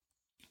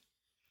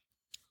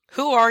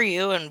Who are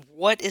you and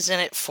what is in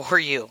it for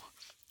you?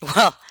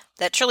 Well,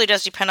 that truly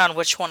does depend on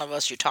which one of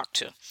us you talk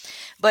to.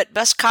 But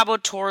Best Cabo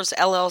Tours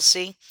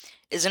LLC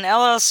is an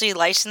LLC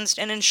licensed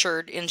and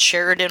insured in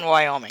Sheridan,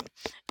 Wyoming.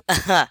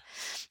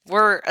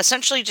 We're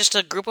essentially just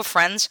a group of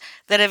friends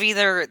that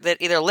either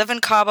live in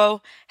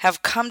Cabo,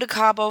 have come to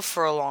Cabo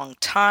for a long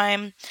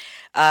time,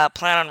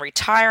 plan on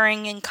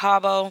retiring in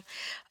Cabo.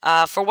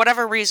 For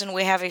whatever reason,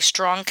 we have a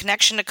strong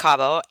connection to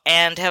Cabo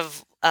and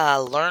have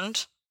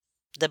learned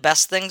the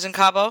best things in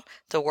Cabo,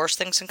 the worst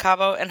things in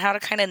Cabo, and how to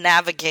kind of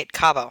navigate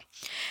Cabo.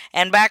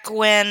 And back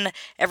when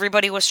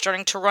everybody was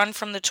starting to run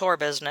from the tour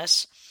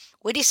business,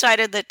 we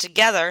decided that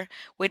together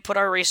we'd put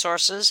our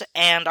resources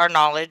and our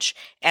knowledge,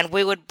 and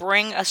we would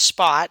bring a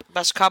spot,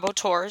 Best Cabo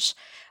Tours,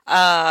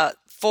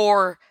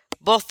 for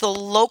both the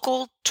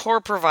local tour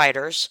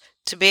providers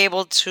to be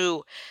able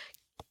to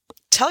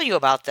tell you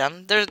about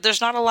them.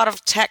 There's not a lot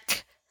of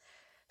tech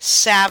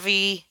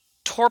savvy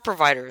tour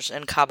providers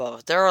in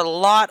Cabo. There are a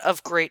lot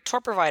of great tour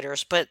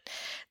providers, but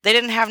they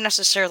didn't have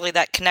necessarily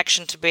that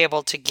connection to be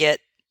able to get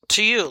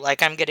to you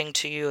like I'm getting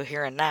to you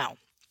here and now.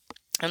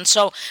 And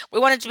so we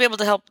wanted to be able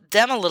to help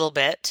them a little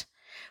bit.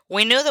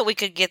 We knew that we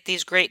could get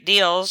these great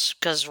deals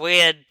because we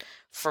had,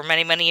 for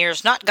many, many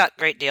years, not got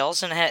great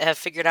deals and have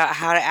figured out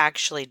how to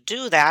actually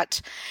do that.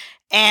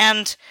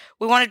 And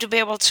we wanted to be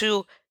able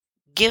to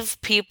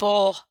give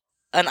people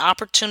an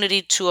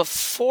opportunity to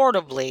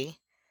affordably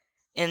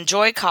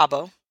enjoy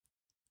Cabo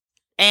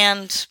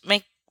and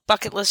make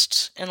bucket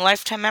lists and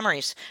lifetime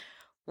memories.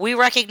 We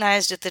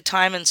recognized at the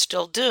time, and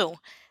still do,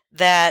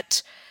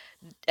 that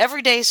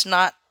every day's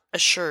not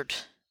assured.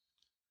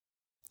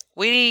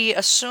 We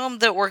assume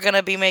that we're going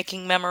to be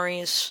making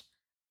memories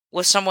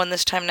with someone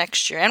this time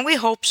next year, and we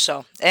hope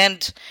so,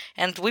 and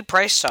we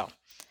pray so.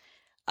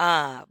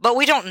 But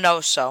we don't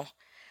know so.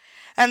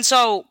 And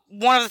so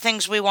one of the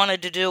things we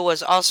wanted to do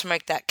was also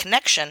make that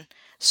connection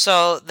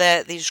so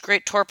that these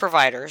great tour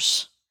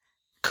providers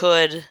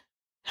could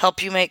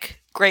help you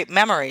make great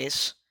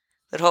memories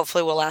that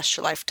hopefully will last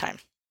your lifetime.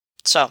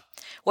 So,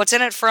 what's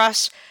in it for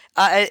us?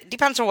 It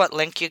depends on what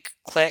link you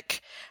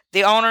click.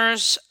 The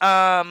owners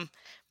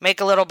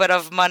make a little bit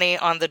of money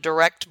on the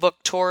direct book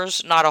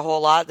tours, not a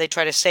whole lot. They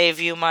try to save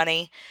you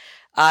money.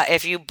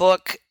 If you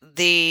book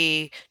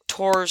the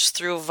tours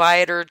through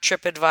Viator,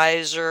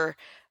 TripAdvisor,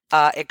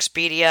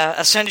 Expedia,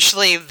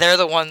 essentially they're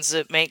the ones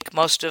that make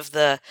most of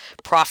the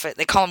profit.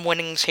 They call them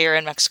winnings here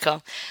in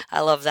Mexico.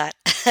 I love that.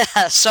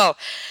 So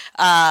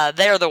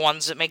they're the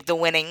ones that make the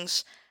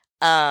winnings.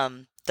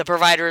 The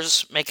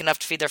providers make enough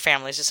to feed their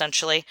families,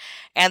 essentially.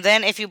 And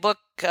then if you book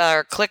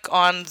or click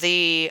on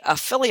the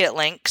affiliate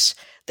links,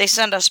 they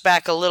send us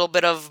back a little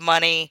bit of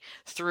money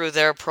through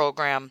their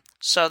program.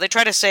 So they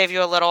try to save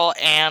you a little,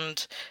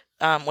 and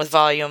with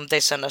volume, they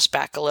send us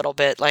back a little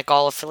bit, like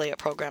all affiliate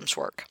programs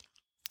work.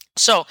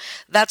 So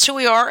that's who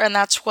we are, and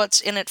that's what's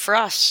in it for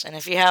us. And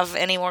if you have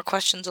any more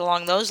questions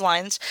along those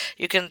lines,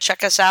 you can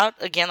check us out.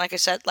 Again, like I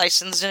said,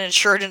 licensed and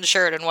insured in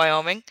Sheridan,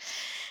 Wyoming.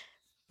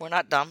 We're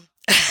not dumb.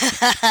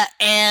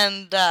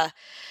 And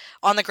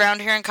on the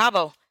ground here in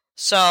Cabo.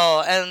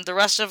 So, and the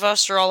rest of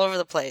us are all over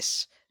the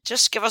place.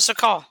 Just give us a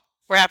call.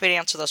 We're happy to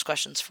answer those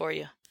questions for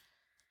you.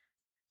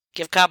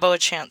 Give Cabo a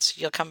chance.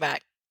 You'll come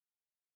back.